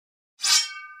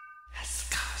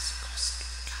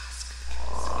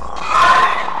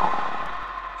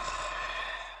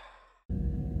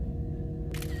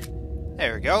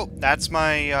There we go. That's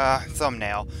my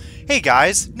thumbnail. Hey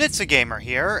guys, Nitsa Gamer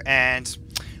here, and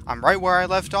I'm right where I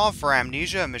left off for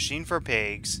Amnesia: A Machine for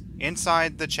Pigs,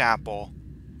 inside the chapel.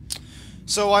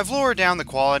 So I've lowered down the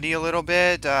quality a little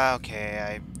bit.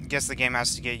 Okay, I guess the game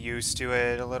has to get used to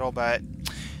it a little, but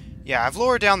yeah, I've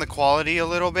lowered down the quality a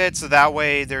little bit so that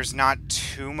way there's not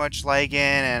too much lag in,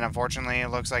 and unfortunately it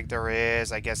looks like there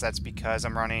is. I guess that's because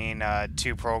I'm running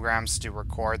two programs to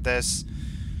record this.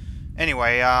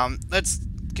 Anyway, let's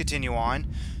continue on.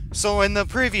 So in the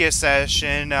previous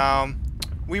session,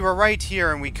 we were right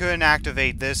here and we couldn't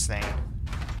activate this thing.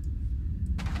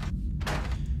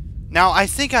 Now, I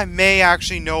think I may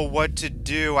actually know what to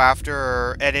do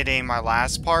after editing my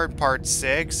last part, part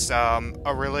 6,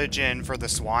 A Religion for the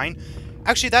Swine.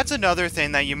 Actually, that's another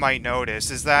thing that you might notice,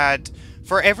 is that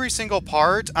for every single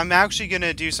part, I'm actually going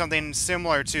to do something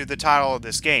similar to the title of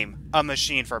this game, A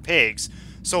Machine for Pigs.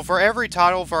 So for every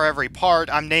title, for every part,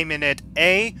 I'm naming it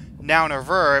A, noun or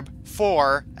verb,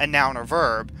 for, a noun or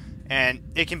verb. And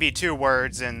it can be 2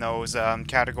 words in those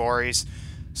categories.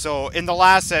 So in the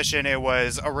last session, it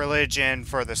was A Religion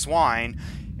for the Swine.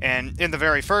 And in the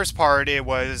very first part, it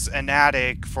was An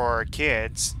Attic for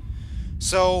Kids.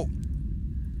 So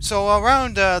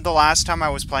around the last time I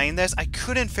was playing this, I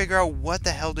couldn't figure out what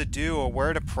the hell to do or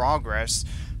where to progress.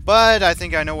 But I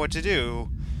think I know what to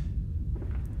do.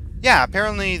 Yeah,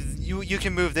 apparently you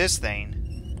can move this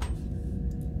thing.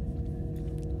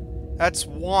 That's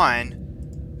one.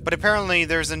 But apparently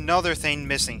there's another thing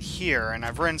missing here, and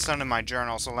I've written some in my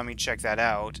journal, so let me check that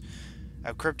out.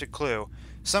 A cryptic clue.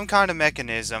 Some kind of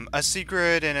mechanism. A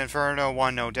secret and inferno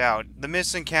one, no doubt. The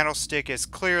missing candlestick is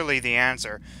clearly the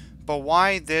answer. But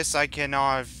why this I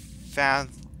cannot fathom.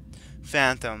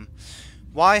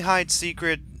 Why hide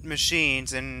secret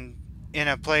machines in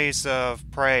a place of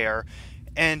prayer?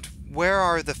 And where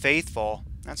are the faithful?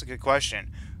 That's a good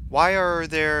question. Why are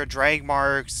there drag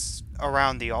marks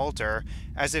around the altar,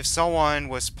 as if someone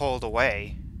was pulled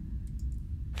away?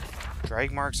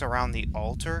 Drag marks around the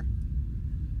altar?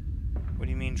 What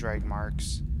do you mean, drag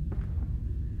marks?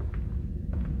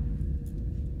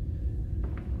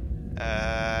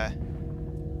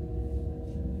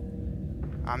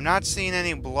 I'm not seeing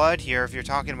any blood here if you're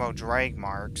talking about drag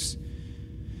marks.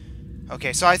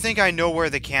 Okay, so I think I know where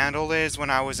the candle is when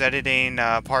I was editing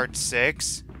part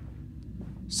 6.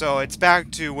 So it's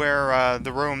back to where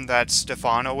the room that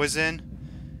Stefano was in.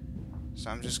 So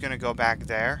I'm just gonna go back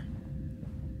there.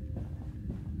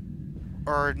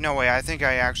 Or, no way, I think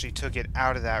I actually took it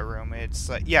out of that room. It's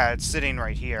like, yeah, it's sitting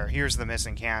right here. Here's the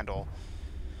missing candle.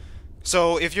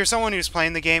 So if you're someone who's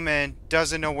playing the game and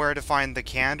doesn't know where to find the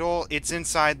candle, it's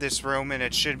inside this room and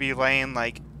it should be laying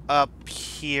like up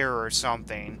here or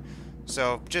something.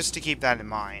 So, just to keep that in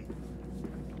mind.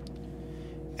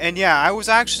 And yeah,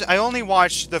 I only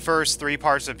watched the first 3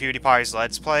 parts of PewDiePie's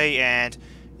Let's Play, and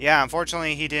yeah,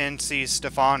 unfortunately he didn't see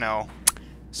Stefano.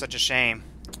 Such a shame.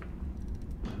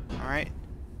 Alright.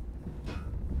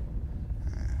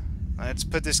 Let's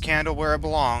put this candle where it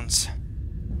belongs.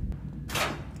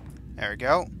 There we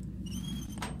go.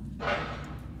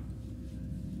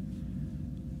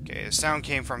 Okay, the sound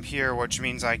came from here, which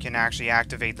means I can actually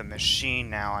activate the machine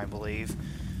now, I believe.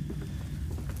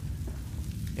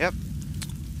 Yep.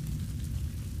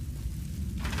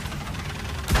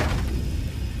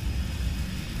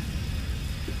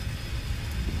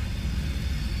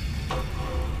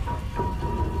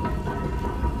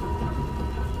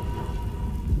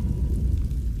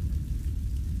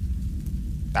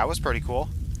 That was pretty cool.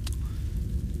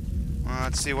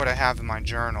 Let's see what I have in my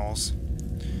journals.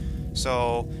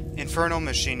 So, infernal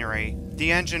machinery.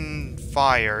 The engine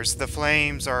fires. The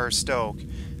flames are stoked.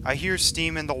 I hear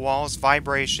steam in the walls,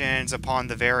 vibrations upon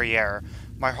the very air.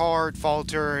 My heart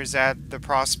falters at the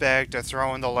prospect of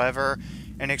throwing the lever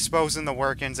and exposing the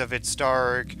workings of its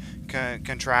dark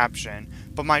contraption.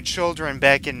 But my children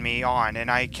beckon me on, and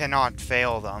I cannot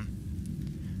fail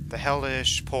them. The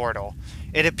hellish portal.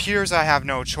 It appears I have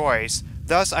no choice.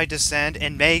 Thus I descend,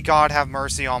 and may God have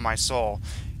mercy on my soul.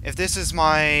 If this is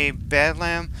my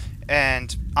bedlam,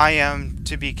 and I am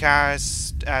to be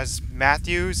cast as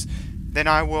Matthews, then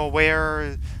I will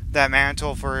wear that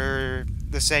mantle for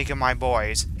the sake of my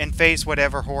boys, and face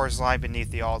whatever horrors lie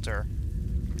beneath the altar.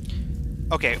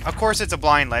 Okay, of course it's a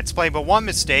blind Let's Play, but one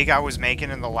mistake I was making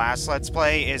in the last Let's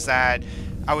Play is that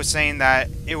I was saying that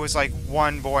it was like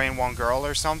 1 boy and 1 girl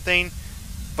or something.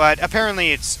 But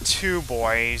apparently it's 2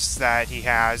 boys that he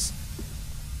has.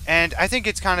 And I think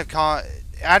it's kind of...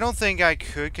 I don't think I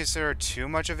could consider too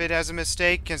much of it as a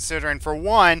mistake, considering, for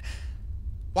one,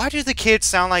 why do the kids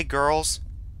sound like girls?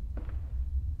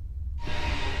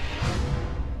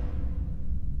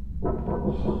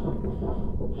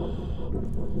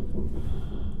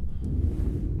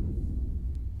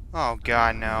 Oh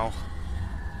god, no.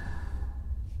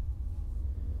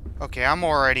 Okay, I'm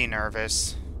already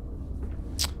nervous.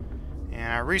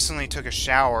 And I recently took a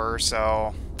shower,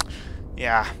 so...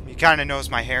 yeah, he kind of knows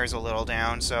my hair's a little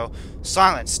down, so...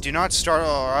 silence! Do not startle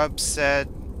or upset...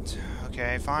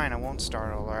 okay, fine, I won't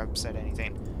startle or upset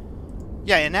anything.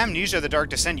 Yeah, in Amnesia The Dark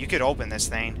Descent, you could open this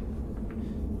thing.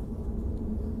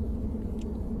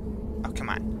 Oh, come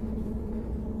on.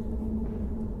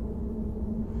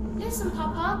 Listen,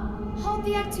 Papa. Hold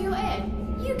the egg to your ear.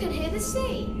 You can hear the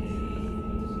sea.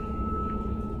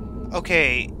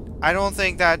 Okay, I don't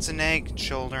think that's an egg,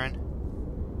 children.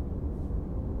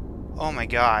 Oh my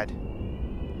god.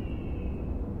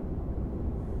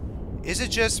 Is it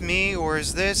just me, or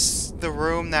is this the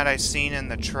room that I seen in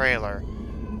the trailer?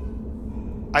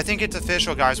 I think it's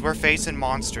official, guys. We're facing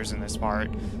monsters in this part.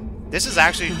 This is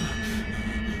actually...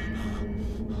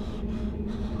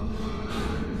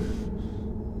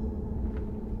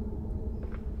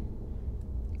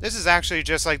 this is actually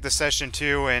just like the Session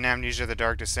 2 in Amnesia The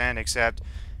Dark Descent, except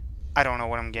I don't know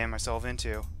what I'm getting myself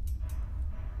into.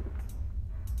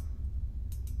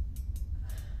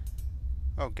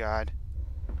 Oh god.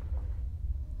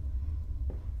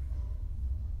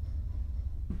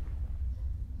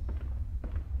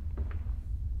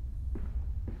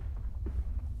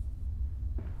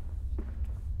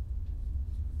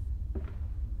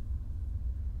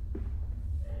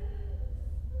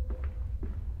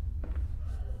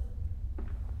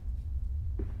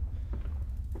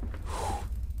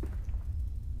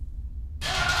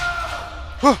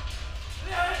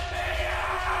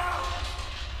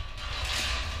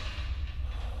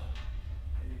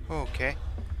 Okay.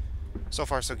 So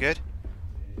far, so good.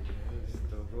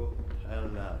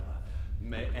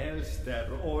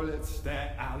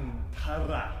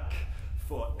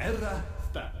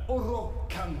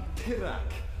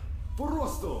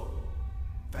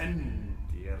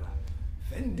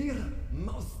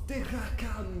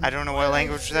 I don't know what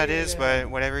language that is, but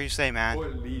whatever you say, man.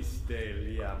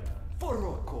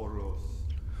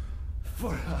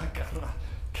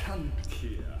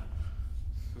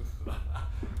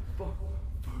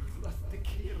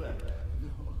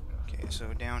 Okay,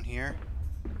 so down here.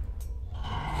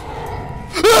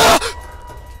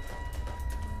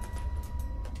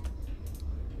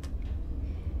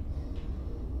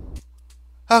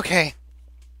 Okay.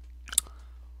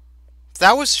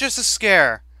 That was just a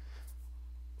scare.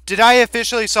 Did I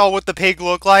officially saw what the pig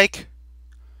looked like?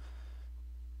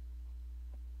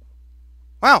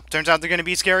 Well, turns out they're going to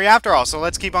be scary after all, so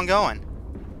let's keep on going.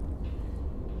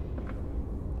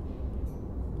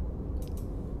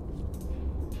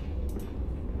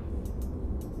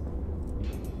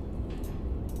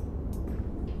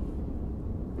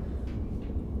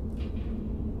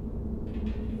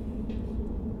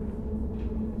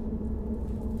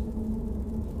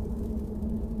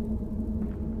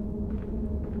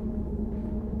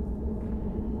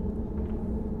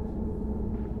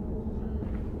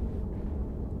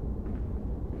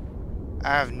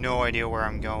 I have no idea where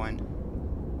I'm going.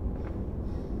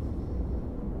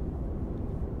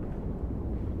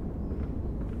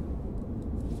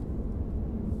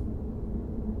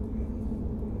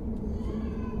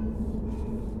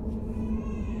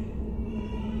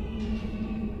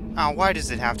 Oh, why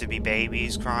does it have to be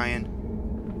babies crying?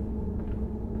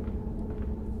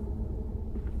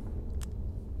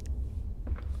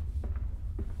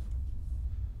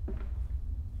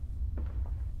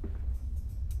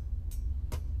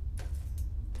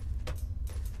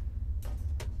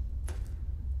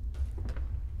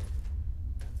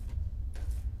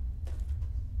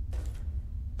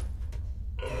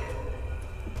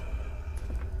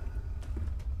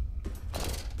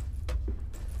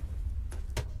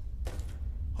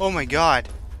 Oh my god.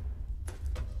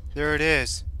 There it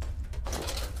is.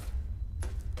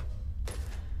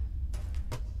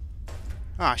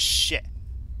 Ah, shit.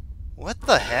 What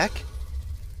the heck?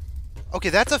 Okay,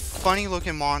 that's a funny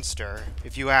looking monster,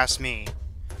 if you ask me.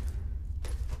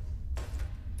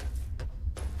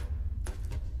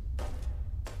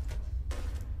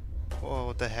 Whoa,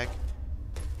 what the heck?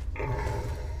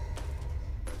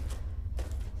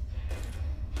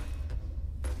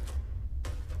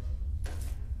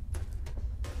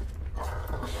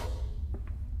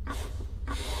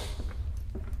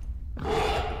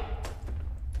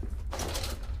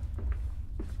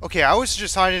 Okay, I was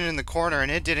just hiding in the corner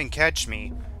and it didn't catch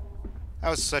me. That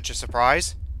was such a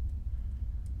surprise.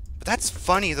 But that's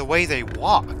funny, the way they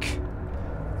walk.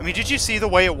 I mean, did you see the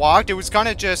way it walked? It was kind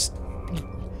of just...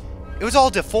 it was all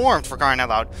deformed, for crying out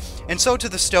loud. And so to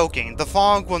the stoking. The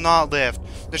fog will not lift.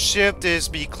 The ship is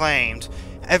beclaimed.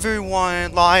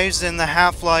 Everyone lies in the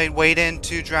half-light, waiting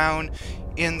to drown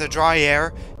in the dry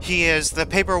air. He is the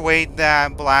paperweight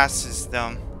that blasts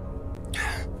them.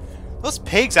 Those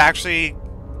pigs actually...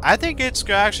 I think it's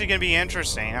actually going to be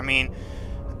interesting. I mean,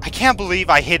 I can't believe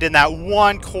I hid in that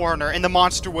one corner and the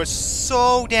monster was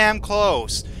so damn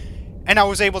close. And I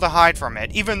was able to hide from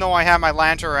it, even though I had my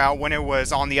lantern out when it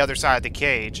was on the other side of the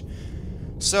cage.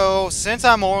 So, since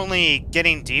I'm only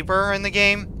getting deeper in the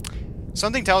game,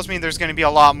 something tells me there's going to be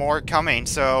a lot more coming,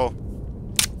 so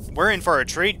we're in for a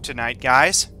treat tonight,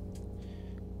 guys.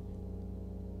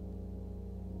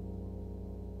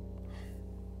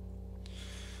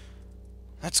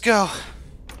 Let's go.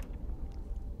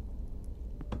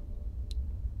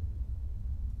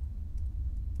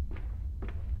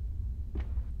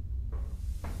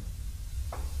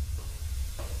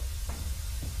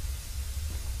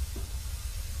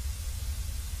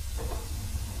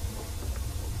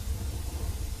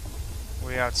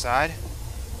 We outside?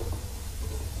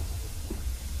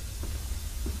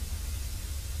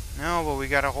 No, but we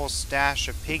got a whole stash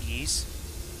of piggies.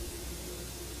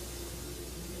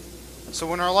 So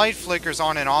when our light flickers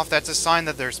on and off, that's a sign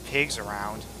that there's pigs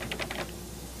around.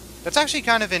 That's actually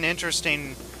kind of an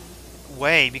interesting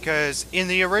way, because in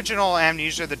the original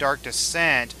Amnesia: The Dark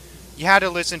Descent, you had to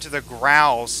listen to the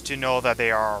growls to know that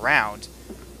they are around.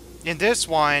 In this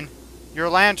one, your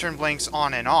lantern blinks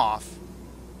on and off.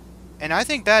 And I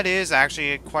think that is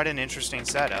actually quite an interesting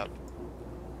setup.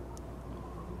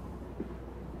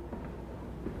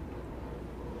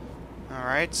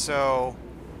 Alright, so...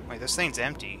 Wait, this thing's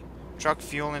empty. Truck,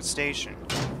 fuel, and station.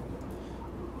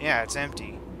 Yeah, it's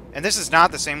empty. And this is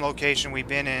not the same location we've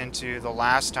been into the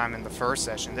last time in the first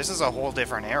session. This is a whole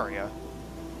different area.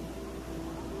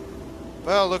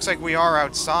 Well, it looks like we are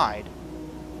outside.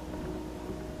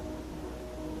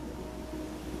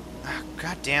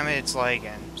 God damn it, it's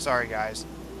lagging. Sorry, guys.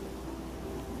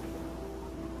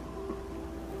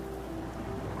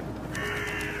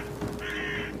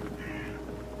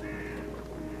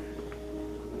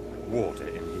 Water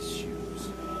in his shoes.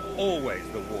 Always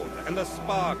the water, and the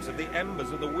sparks of the embers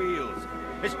of the wheels.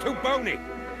 It's too bony!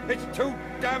 It's too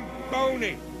damn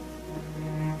bony!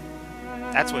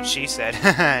 That's what she said.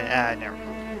 Never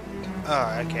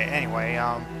mind. Okay, anyway,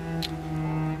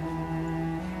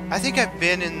 I think I've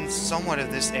been in somewhat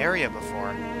of this area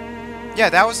before. Yeah,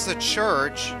 that was the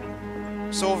church.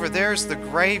 So over there's the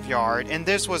graveyard, and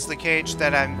this was the cage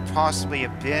that I possibly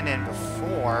have been in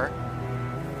before.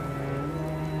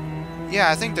 Yeah,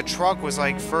 I think the truck was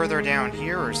like further down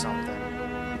here or something.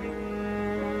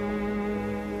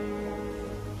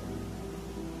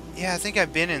 Yeah, I think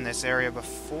I've been in this area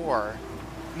before.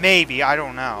 Maybe, I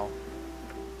don't know.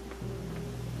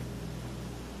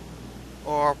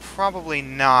 Or probably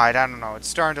not, I don't know. It's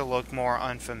starting to look more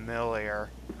unfamiliar.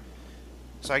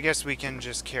 So I guess we can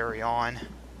just carry on.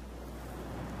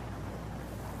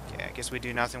 Okay, I guess we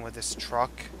do nothing with this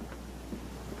truck.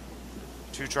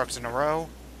 2 trucks in a row.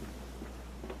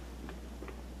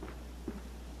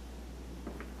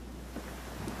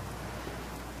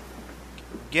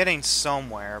 Getting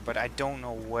somewhere, but I don't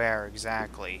know where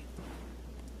exactly.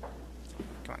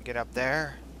 Come on, get up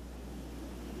there.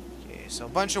 Okay, so a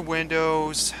bunch of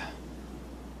windows.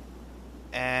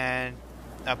 And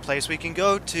a place we can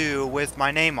go to with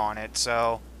my name on it.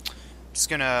 So, I'm just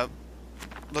gonna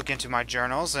look into my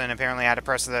journals, and apparently I had to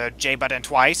press the J button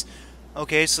twice.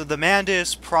 Okay, so the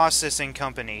Mandis Processing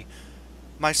Company.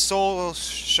 My soul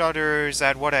shudders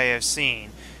at what I have seen.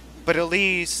 But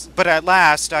at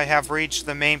last I have reached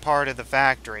the main part of the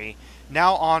factory.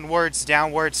 Now onwards,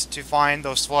 downwards to find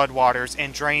those floodwaters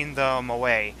and drain them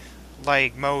away.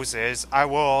 Like Moses, I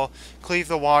will cleave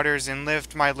the waters and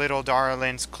lift my little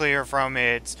darlings clear from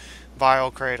its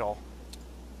vile cradle.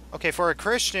 Okay, for a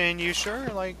Christian, you sure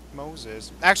like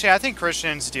Moses? Actually, I think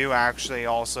Christians do actually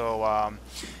also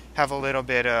have a little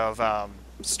bit of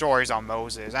stories on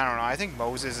Moses. I don't know. I think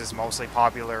Moses is mostly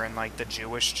popular in like the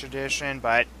Jewish tradition,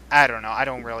 but I don't know. I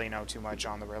don't really know too much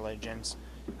on the religions.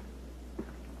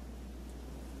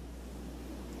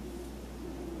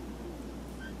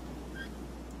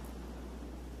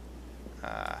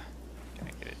 Can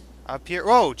I get it up here?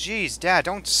 Oh, jeez, Dad,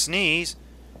 don't sneeze.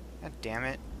 God damn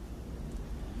it.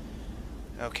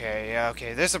 Okay,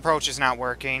 okay, this approach is not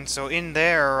working. So in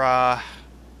there, I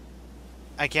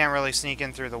can't really sneak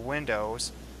in through the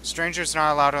windows. Strangers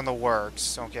not allowed on the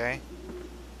works, okay?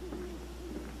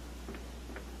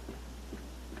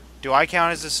 Do I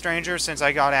count as a stranger since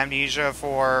I got amnesia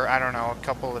for, I don't know, a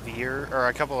couple of years, or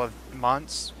a couple of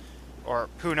months? Or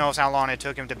who knows how long it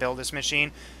took him to build this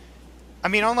machine? I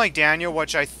mean, unlike Daniel,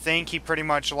 which I think he pretty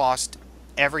much lost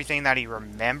everything that he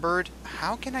remembered.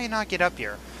 How can I not get up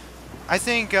here? I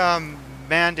think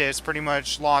Mandus pretty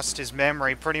much lost his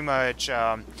memory pretty much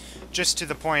just to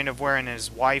the point of wherein his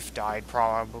wife died,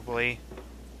 probably.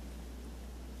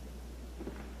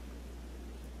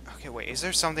 Okay, wait, is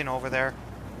there something over there?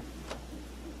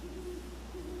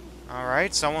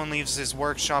 Alright, someone leaves his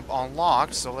workshop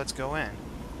unlocked, so let's go in.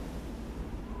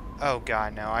 Oh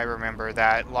god, no, I remember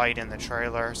that light in the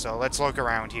trailer, so let's look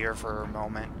around here for a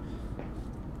moment.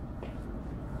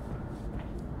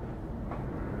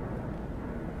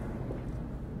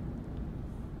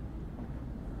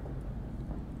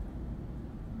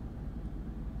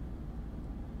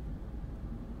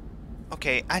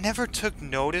 Okay, I never took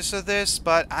notice of this,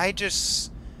 but I'm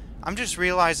just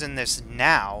realizing this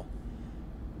now.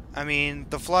 I mean,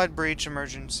 the flood breach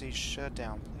emergency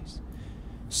shutdown, please.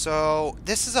 So,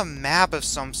 this is a map of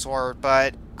some sort,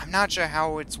 but I'm not sure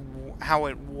how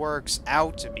it works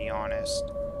out, to be honest.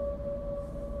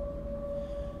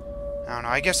 I don't know,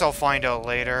 I guess I'll find out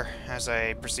later as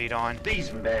I proceed on.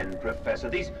 These men, Professor,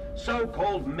 these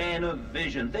so-called men of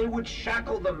vision, they would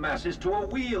shackle the masses to a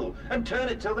wheel and turn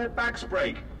it till their backs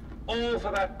break. All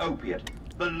for that opiate,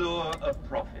 the lure of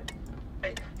profit.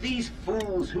 These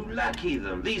fools who lackey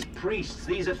them, these priests,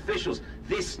 these officials,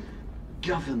 this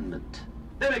government.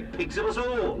 They make pigs of us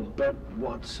all. But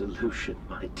what solution,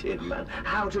 my dear man?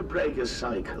 How to break a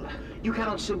cycle? You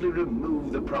cannot simply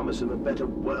remove the promise of a better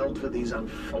world for these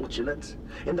unfortunates.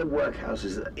 In the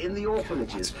workhouses, in the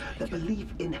orphanages, the belief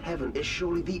in heaven is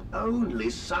surely the only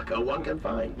succor one can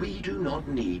find. We do not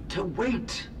need to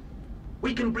wait.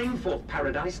 We can bring forth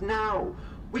paradise now.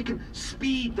 We can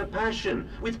speed the passion.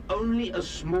 With only a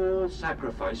small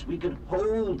sacrifice, we can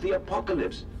hold the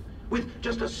apocalypse. With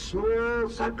just a small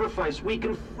sacrifice, we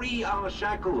can free our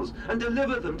shackles and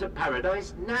deliver them to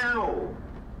paradise now.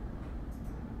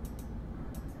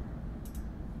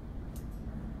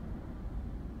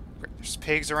 Great, there's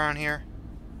pigs around here.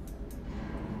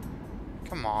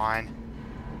 Come on.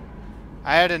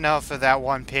 I had enough of that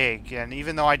one pig, and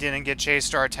even though I didn't get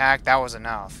chased or attacked, that was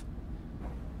enough.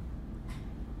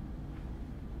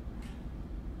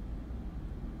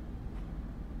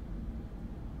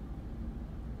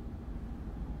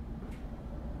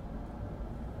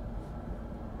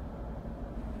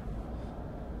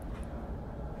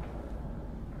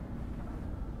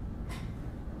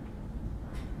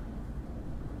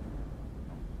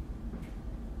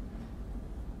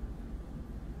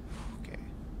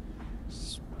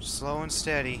 Slow and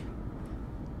steady.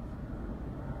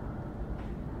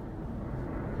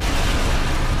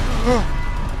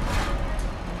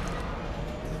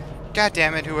 God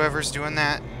damn it, whoever's doing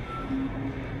that.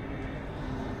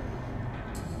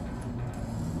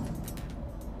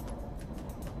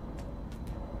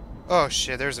 Oh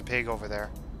shit, there's a pig over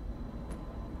there.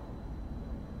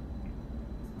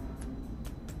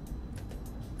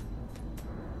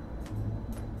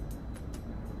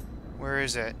 Where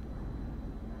is it?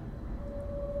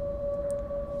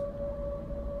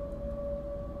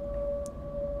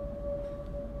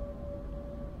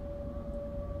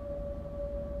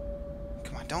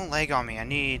 Don't lag on me, I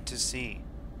need to see.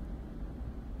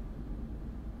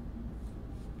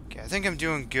 Okay, I think I'm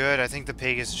doing good. I think the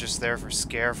pig is just there for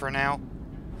scare for now.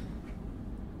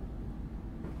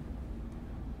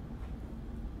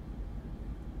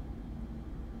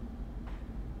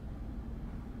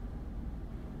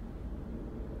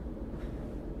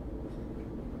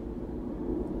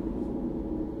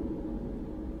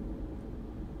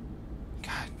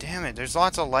 God damn it, there's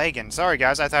lots of lagging. Sorry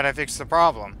guys, I thought I fixed the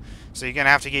problem. So you're gonna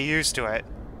have to get used to it.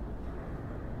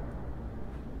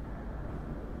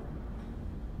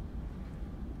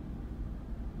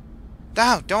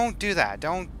 No, don't do that.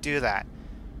 Don't do that.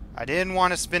 I didn't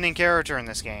want a spinning character in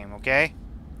this game, okay?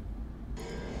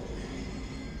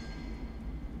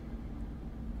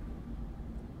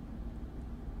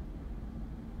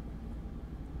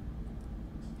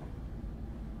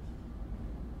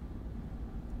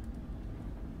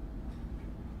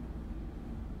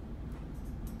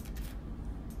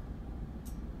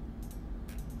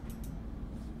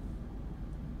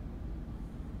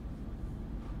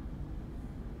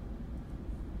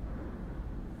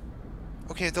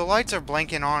 Okay, the lights are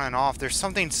blinking on and off. There's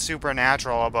something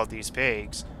supernatural about these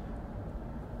pigs.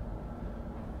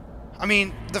 I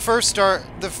mean, the first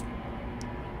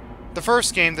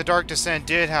game, The Dark Descent,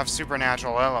 did have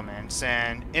supernatural elements,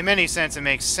 and in many sense it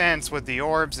makes sense with the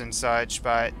orbs and such,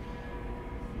 but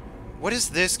what is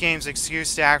this game's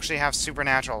excuse to actually have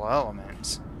supernatural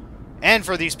elements? And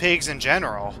for these pigs in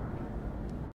general?